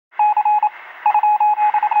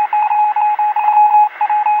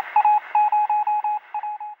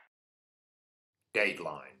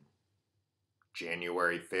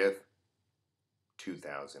January 5th,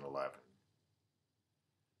 2011.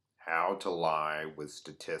 How to lie with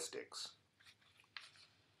statistics.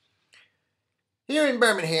 Here in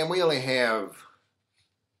Birmingham, we only have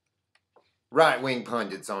right-wing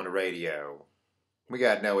pundits on the radio. We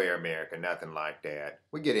got No Air America, nothing like that.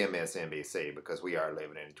 We get MSNBC because we are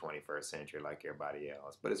living in the 21st century like everybody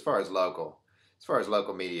else. But as far as local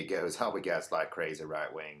media goes, all we got is like crazy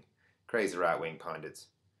right-wing pundits.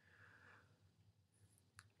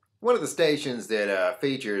 One of the stations that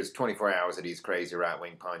features 24 hours of these crazy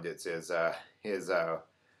right-wing pundits is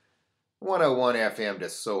 101 FM The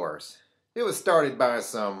Source. It was started by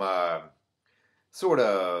some sort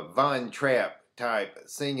of Von Trapp type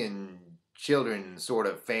singing children sort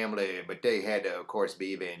of family, but they had to, of course,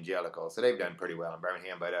 be evangelical, so they've done pretty well in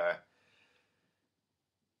Birmingham.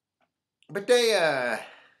 But they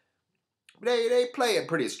play it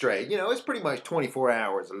pretty straight. You know, it's pretty much 24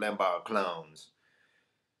 hours of Limbaugh clones.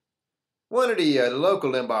 One of the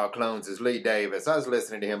local Limbaugh clones is Lee Davis. I was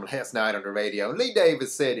listening to him last night on the radio. Lee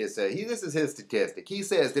Davis said this. This is his statistic. He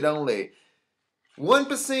says that only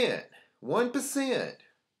 1%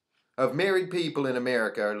 of married people in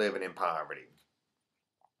America are living in poverty.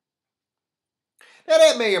 Now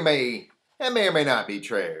that may or may not be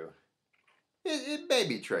true. It may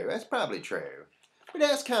be true. That's probably true. But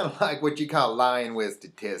that's kind of like what you call lying with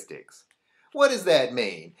statistics. What does that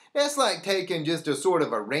mean? That's like taking just a sort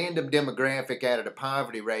of a random demographic out of the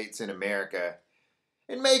poverty rates in America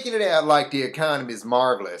and making it out like the economy is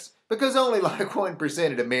marvelous because only like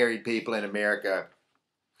 1% of the married people in America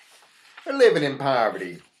are living in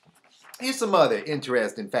poverty. Here's some other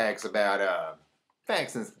interesting facts about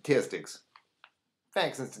facts and statistics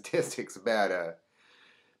about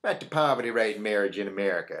the poverty rate in marriage in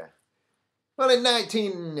America. Well, in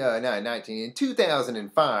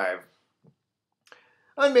 2005,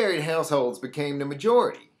 unmarried households became the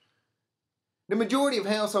majority. The majority of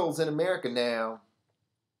households in America now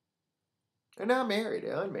are not married,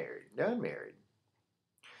 they're unmarried.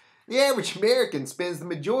 The average American spends the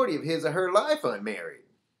majority of his or her life unmarried.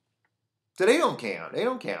 So they don't count. They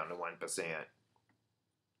don't count in the 1%.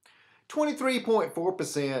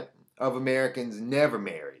 23.4% of Americans never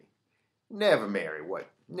marry. Never marry. What?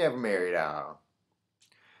 Never marry at all.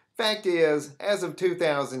 Fact is, as of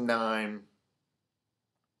 2009,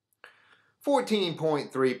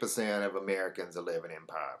 14.3% of Americans are living in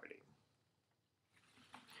poverty.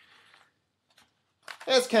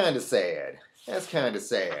 That's kind of sad. And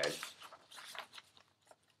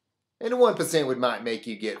the 1% might make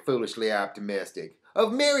you get foolishly optimistic.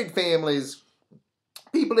 Of married families,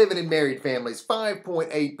 people living in married families,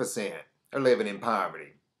 5.8% are living in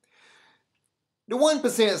poverty. The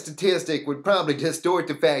 1% statistic would probably distort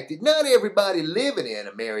the fact that not everybody living in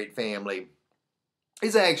a married family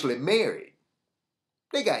is actually married.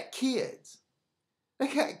 They got kids. The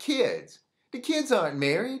kids aren't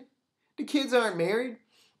married.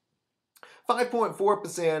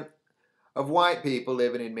 5.4% of white people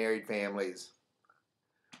living in married families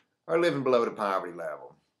are living below the poverty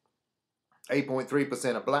level.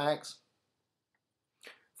 8.3% of blacks.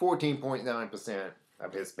 14.9%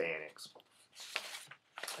 of Hispanics.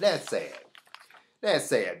 That's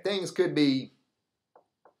sad. Things could be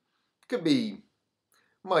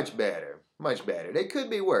much better. They could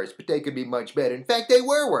be worse, but they could be much better. In fact, they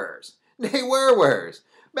were worse. Back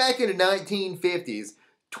in the 1950s,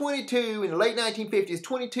 in the late 1950s,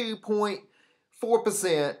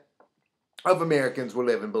 22.4% of Americans were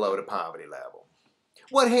living below the poverty level.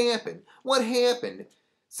 What happened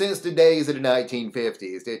since the days of the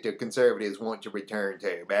 1950s that the conservatives want to return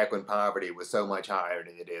to, back when poverty was so much higher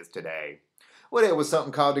than it is today? Well, there was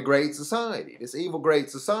something called the Great Society, this evil Great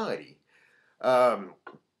Society.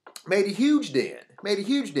 Made a huge dent.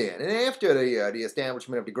 And after the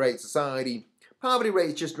establishment of the Great Society, poverty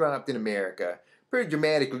rates just dropped in America pretty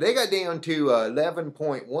dramatically. They got down to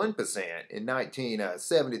 11.1% in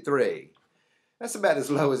 1973. That's about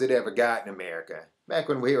as low as it ever got in America. Back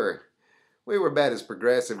when we were about as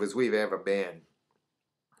progressive as we've ever been.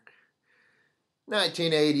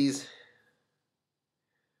 1980s,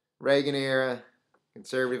 Reagan era,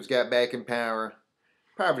 conservatives got back in power.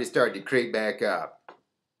 Poverty started to creep back up.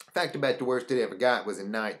 In fact, about the worst it ever got was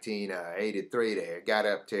in 1983 there. It got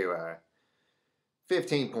up to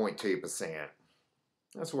 15.2%.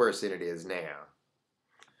 That's worse than it is now.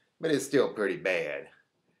 But it's still pretty bad.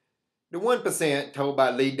 The 1% told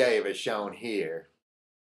by Lee Davis, shown here,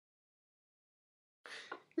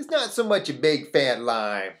 is not so much a big fat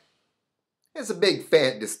lie. It's a big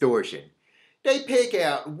fat distortion. They pick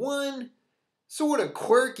out one sort of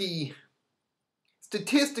quirky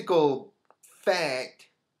statistical fact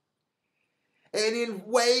and then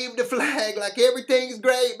wave the flag like everything's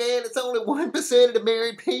great, man. It's only 1% of the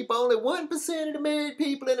married people. Only 1% of the married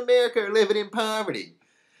people in America are living in poverty.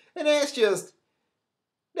 And that's just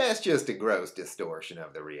a gross distortion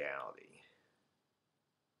of the reality.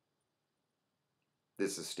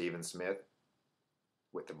 This is Stephen Smith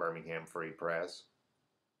with the Birmingham Free Press,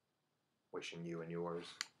 wishing you and yours